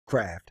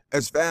spacecraft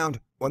has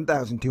found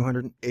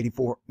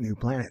 1,284 new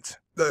planets.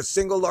 The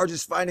single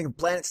largest finding of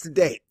planets to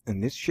date.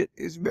 And this shit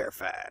is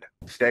verified.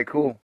 Stay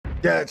cool.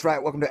 Yeah, that's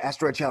right. Welcome to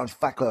Asteroid Challenge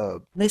Fight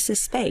Club. This is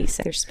space.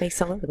 There's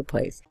space all over the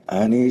place.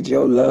 I need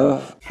your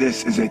love.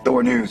 This is a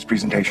Thor News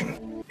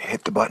presentation.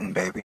 Hit the button,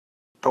 baby.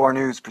 Thor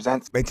News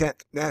presents May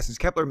 10th. NASA's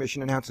Kepler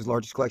mission announces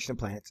largest collection of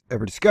planets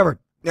ever discovered.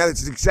 Now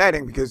this is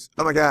exciting because,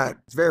 oh my god,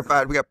 it's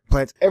verified. We got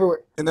planets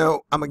everywhere. And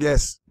though, I'm a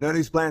guess, none of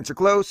these planets are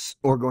close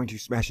or going to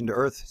smash into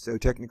Earth, so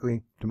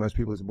technically, to most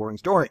people, it's a boring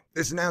story.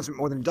 This announcement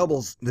more than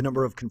doubles the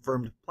number of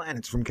confirmed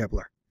planets from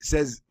Kepler,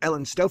 says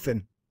Ellen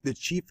Stofan, the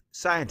chief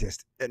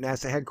scientist at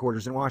NASA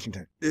headquarters in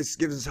Washington. This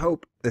gives us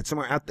hope that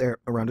somewhere out there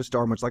around a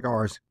star much like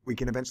ours, we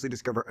can eventually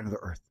discover another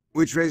Earth.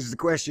 Which raises the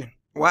question,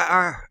 why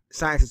are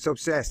scientists so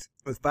obsessed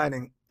with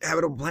finding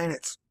habitable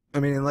planets? I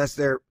mean, unless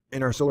they're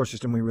in our solar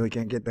system, we really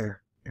can't get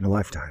there in a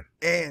lifetime.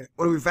 And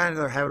what do we find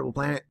another habitable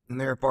planet?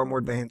 And they're far more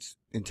advanced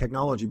in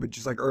technology, but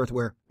just like Earth,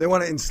 where they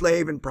want to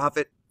enslave and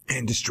profit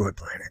and destroy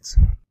planets.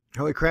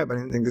 Holy crap, I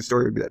didn't think this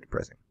story would be that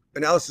depressing.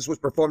 Analysis was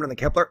performed on the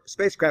Kepler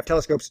spacecraft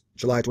telescope's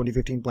July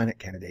 2015 planet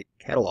candidate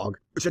catalog,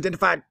 which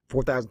identified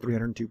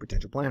 4,302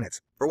 potential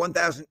planets. For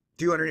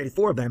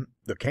 1,284 of them,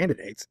 the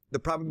candidates, the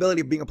probability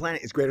of being a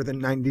planet is greater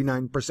than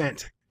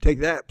 99%.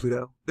 Take that,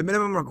 Pluto. The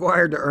minimum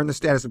required to earn the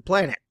status of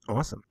planet.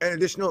 Awesome. An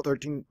additional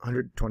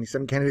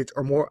 1,327 candidates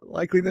are more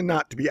likely than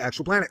not to be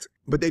actual planets,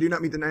 but they do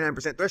not meet the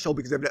 99% threshold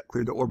because they have not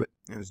cleared the orbit.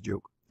 That was a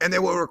joke. And they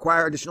will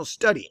require additional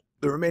study.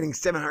 The remaining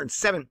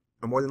 707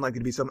 are more than likely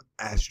to be some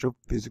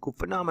astrophysical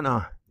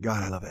phenomena.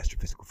 God, I love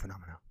astrophysical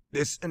phenomena.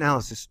 This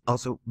analysis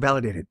also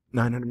validated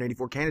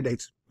 984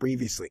 candidates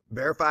previously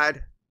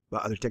verified by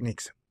other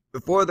techniques.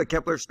 Before the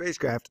Kepler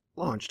spacecraft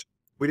launched,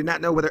 we did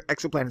not know whether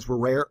exoplanets were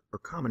rare or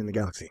common in the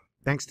galaxy.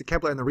 Thanks to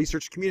Kepler and the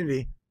research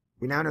community,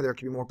 we now know there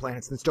can be more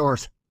planets than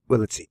stars. Well,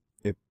 let's see.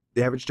 If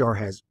the average star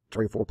has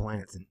 3 or 4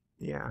 planets, then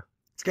yeah.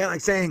 It's kind of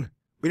like saying,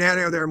 we now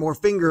know there are more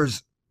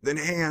fingers than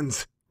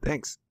hands.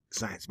 Thanks,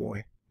 science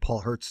boy.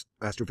 Paul Hertz,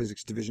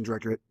 Astrophysics Division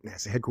Director at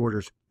NASA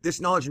headquarters.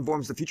 This knowledge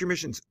informs the future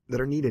missions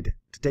that are needed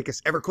to take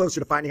us ever closer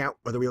to finding out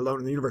whether we are alone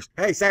in the universe.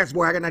 Hey, science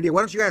boy, I got an idea.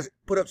 Why don't you guys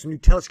put up some new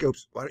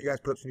telescopes? Why don't you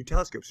guys put up some new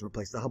telescopes and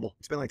replace the Hubble?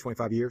 It's been like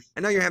 25 years. I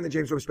know you're having the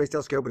James Webb Space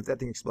Telescope, but if that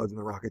thing explodes in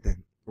the rocket,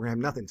 then we're going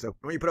to have nothing. So why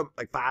don't you put up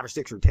like 5 or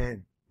 6 or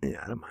 10?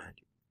 Yeah, I don't mind.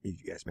 You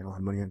guys spend a lot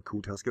of money on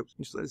cool telescopes.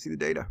 Just let us see the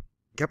data.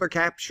 Kepler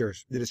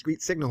captures the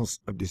discrete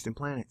signals of distant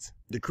planets.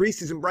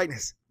 Decreases in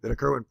brightness that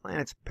occur when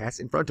planets pass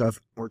in front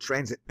of or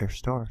transit their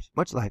stars.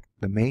 Much like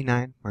the May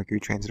 9 Mercury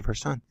transit of our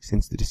sun.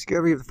 Since the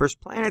discovery of the first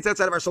planets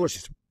outside of our solar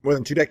system more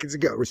than 2 decades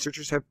ago,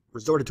 researchers have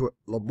resorted to a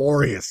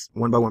laborious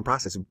one-by-one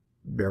process of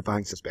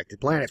verifying suspected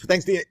planets. But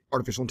thanks to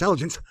artificial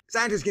intelligence,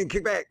 scientists can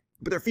kick back,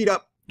 put their feet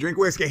up, drink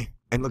whiskey,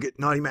 and look at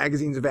naughty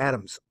magazines of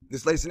atoms.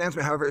 This latest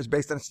announcement, however, is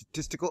based on a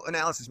statistical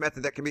analysis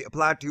method that can be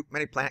applied to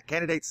many planet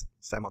candidates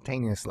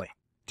simultaneously.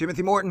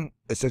 Timothy Morton,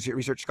 Associate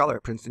Research Scholar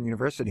at Princeton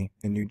University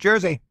in New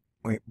Jersey.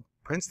 Wait,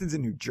 Princeton's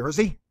in New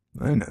Jersey?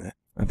 I didn't know that.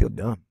 I feel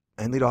dumb.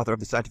 And lead author of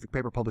the scientific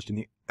paper published in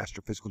the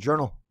Astrophysical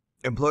Journal,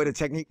 employed a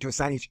technique to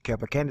assign each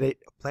Kepler candidate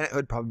a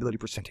planethood probability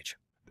percentage.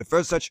 The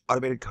first such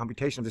automated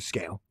computation of the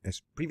scale,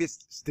 as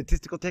previous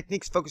statistical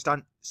techniques focused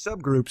on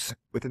subgroups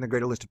within the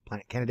greater list of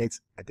planet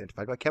candidates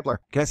identified by Kepler.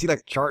 Can I see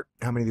like a chart?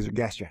 How many of these are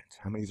gas giants?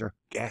 How many of these are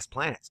gas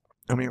planets?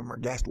 How many of them are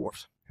gas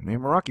dwarfs? How many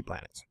of them are rocky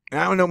planets? And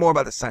I want to know more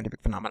about the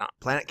scientific phenomenon.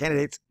 Planet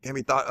candidates can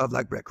be thought of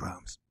like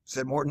breadcrumbs.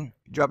 Said Morton,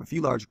 if you drop a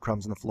few large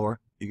crumbs on the floor,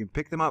 you can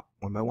pick them up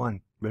one by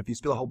one. But if you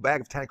spill a whole bag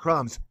of tiny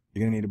crumbs,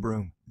 you're going to need a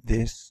broom.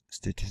 This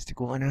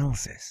statistical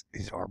analysis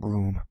is our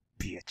broom,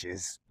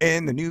 bitches.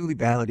 And the newly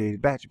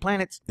validated batch of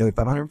planets, nearly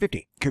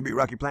 550, could be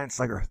rocky planets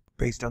like Earth.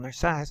 Based on their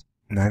size,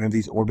 9 of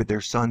these orbit their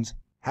sun's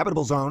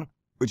habitable zone,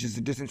 which is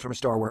the distance from a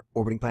star where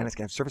orbiting planets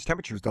can have surface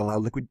temperatures that allow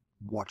liquid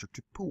water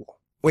to pool.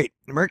 Wait,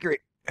 Mercury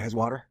has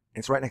water.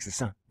 It's right next to the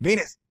sun.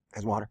 Venus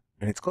has water,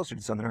 and it's closer to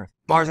the sun than Earth.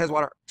 Mars has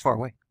water. It's far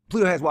away.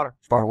 Pluto has water.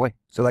 It's far away.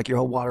 So like your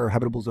whole water or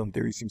habitable zone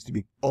theory seems to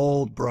be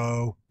old,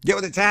 bro. Get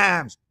with the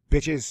times,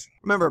 bitches.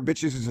 Remember,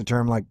 bitches is a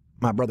term like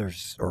my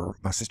brothers or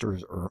my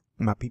sisters or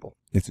my people.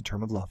 It's a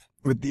term of love.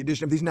 With the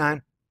addition of these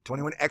 9,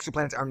 21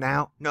 exoplanets are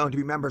now known to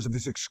be members of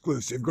this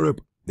exclusive group.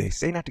 They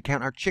say not to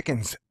count our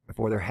chickens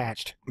before they're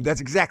hatched.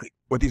 That's exactly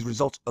what these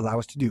results allow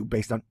us to do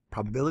based on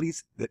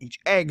probabilities that each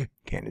egg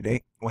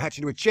candidate will hatch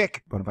into a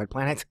chick, bona fide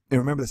planet. And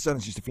remember, the sun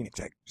is just a phoenix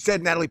egg,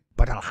 said Natalie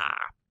Batalha,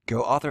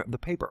 co-author of the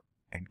paper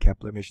and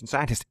Kepler mission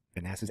scientist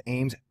at NASA's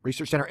Ames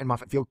Research Center in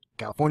Moffett Field,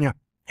 California.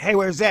 Hey,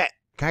 where's that?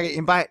 Can I get an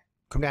invite?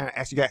 Come down and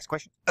ask you guys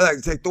questions. I'd like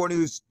to take Thor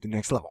News to the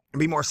next level and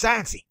be more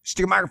sciencey.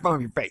 Stick a microphone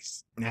in your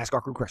face and ask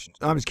awkward questions.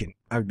 No, I'm just kidding.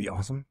 That would be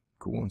awesome.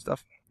 Cool and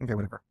stuff. Okay,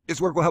 whatever.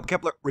 This work will help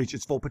Kepler reach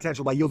its full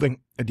potential by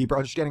yielding a deeper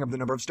understanding of the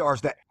number of stars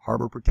that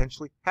harbor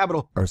potentially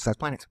habitable Earth-sized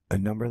planets. A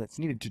number that's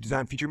needed to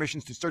design future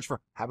missions to search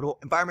for habitable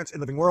environments and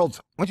living worlds.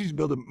 I want you to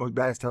build the most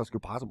badass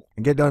telescope possible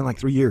and get it done in like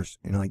 3 years.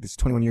 You know, like this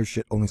 21 years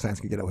shit only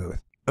science can get away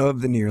with.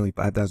 Of the nearly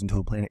 5,000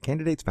 total planet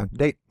candidates found to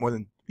date, more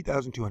than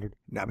 3,200 have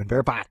now been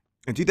verified.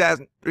 And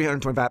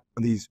 2,325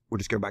 of these were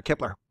discovered by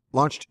Kepler.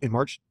 Launched in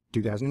March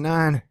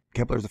 2009,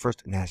 Kepler is the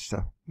first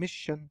NASA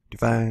mission to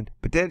find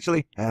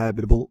potentially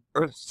habitable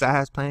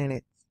Earth-sized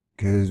planets.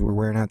 Because we're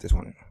wearing out this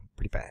one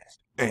pretty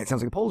fast. And it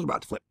sounds like a pole's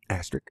about to flip.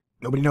 Asterisk.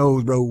 Nobody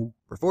knows, bro.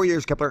 For 4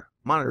 years, Kepler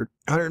monitored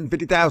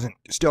 150,000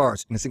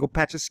 stars in a single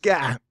patch of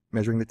sky,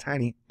 measuring the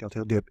tiny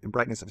telltale dip in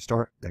brightness of a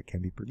star that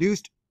can be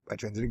produced by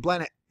transiting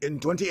planet. In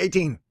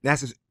 2018,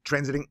 NASA's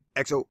transiting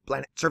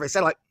exoplanet survey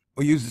satellite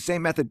will use the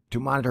same method to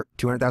monitor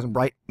 200,000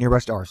 bright nearby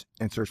stars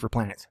and search for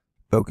planets,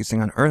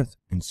 focusing on Earth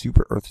and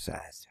super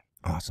Earth-sized.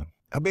 Awesome.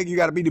 How big you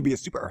gotta be to be a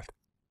super Earth?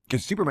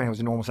 Because Superman was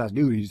a normal-sized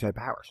dude, he just had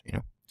powers, you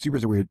know?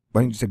 Supers are weird.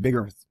 Why didn't you say big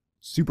Earth?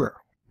 Super.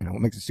 You know,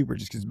 what makes it super?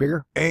 Just because it's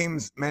bigger?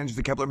 Ames manages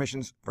the Kepler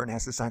missions for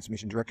NASA's Science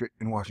Mission Directorate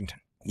in Washington.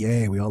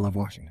 Yay, we all love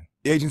Washington.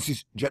 The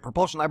agency's Jet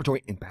Propulsion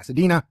Laboratory in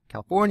Pasadena,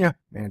 California,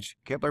 managed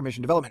Kepler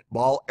Mission Development.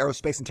 Ball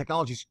Aerospace and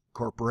Technologies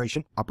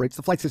Corporation operates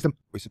the flight system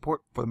with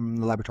support from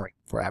the laboratory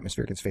for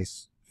atmospheric and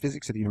space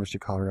physics at the University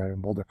of Colorado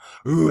in Boulder.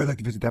 Ooh, I'd like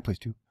to visit that place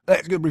too.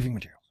 That's good briefing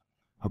materials.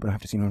 Hope I don't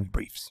have to see one of those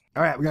briefs.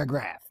 All right, we got a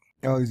graph.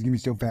 Oh, this is going to be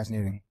so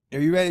fascinating. Are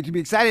you ready to be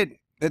excited?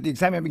 Let the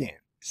excitement begin.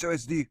 So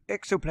as the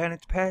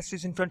exoplanet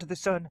passes in front of the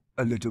sun,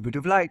 a little bit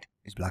of light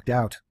is blocked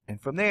out.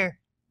 And from there,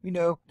 we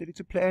know that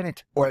it's a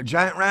planet. Or a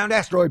giant round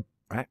asteroid.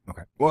 Right?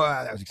 Okay.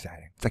 Wow, that was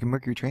exciting. It's like a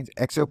Mercury transit.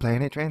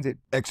 Exoplanet transit.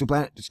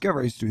 Exoplanet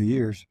discoveries through the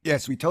years.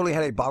 Yes, we totally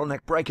had a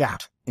bottleneck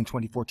breakout in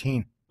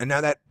 2014. And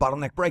now that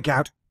bottleneck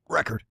breakout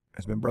record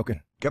has been broken.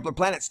 Kepler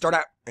planets start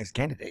out as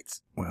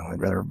candidates. Well, I'd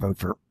rather vote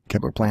for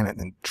Kepler planet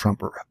than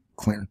Trump or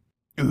Clinton.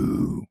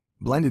 Ooh.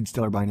 Blended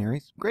stellar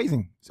binaries.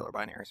 Grazing stellar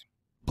binaries.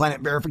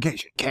 Planet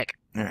verification. Kick.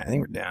 All right, I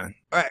think we're done.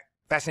 All right,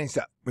 fascinating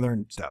stuff. We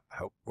learned stuff, I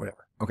hope,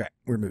 whatever. Okay,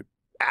 we're moved.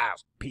 Ow,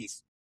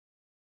 peace.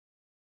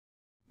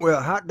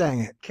 Well, hot dang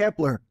it.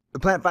 Kepler, the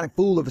planet-finding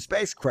fool of a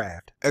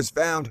spacecraft, has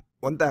found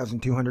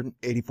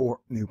 1,284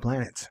 new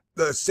planets.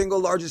 The single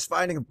largest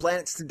finding of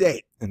planets to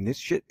date. And this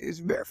shit is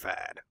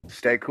verified.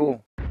 Stay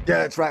cool. Yeah,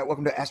 that's right.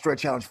 Welcome to Asteroid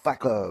Challenge Fight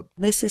Club.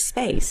 This is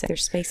space.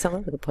 There's space all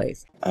over the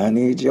place. I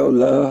need your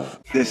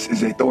love. This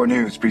is a Thor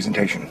News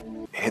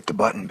presentation. Hit the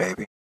button,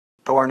 baby.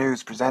 Thor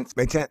News presents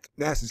May 10th.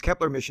 NASA's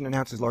Kepler mission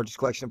announces largest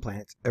collection of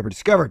planets ever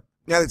discovered.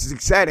 Now this is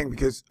exciting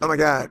because, oh my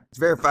god, it's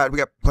verified. We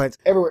got planets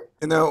everywhere.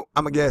 And though,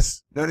 I'm a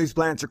guess, none of these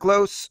planets are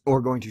close or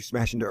going to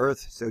smash into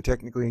Earth, so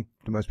technically,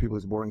 to most people,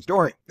 it's a boring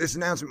story. This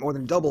announcement more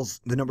than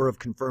doubles the number of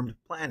confirmed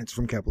planets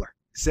from Kepler,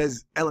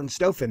 says Ellen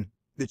Stofan,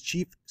 the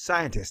chief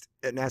scientist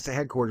at NASA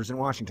headquarters in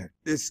Washington.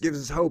 This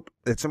gives us hope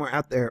that somewhere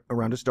out there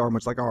around a star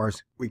much like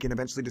ours, we can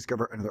eventually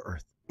discover another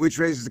Earth. Which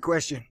raises the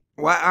question,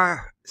 why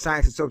are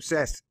scientists so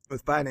obsessed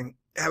with finding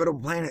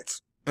habitable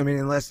planets? I mean,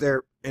 unless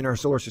they're in our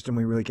solar system,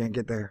 we really can't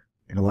get there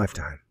in a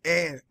lifetime.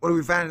 And what do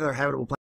we find in our habitable planet?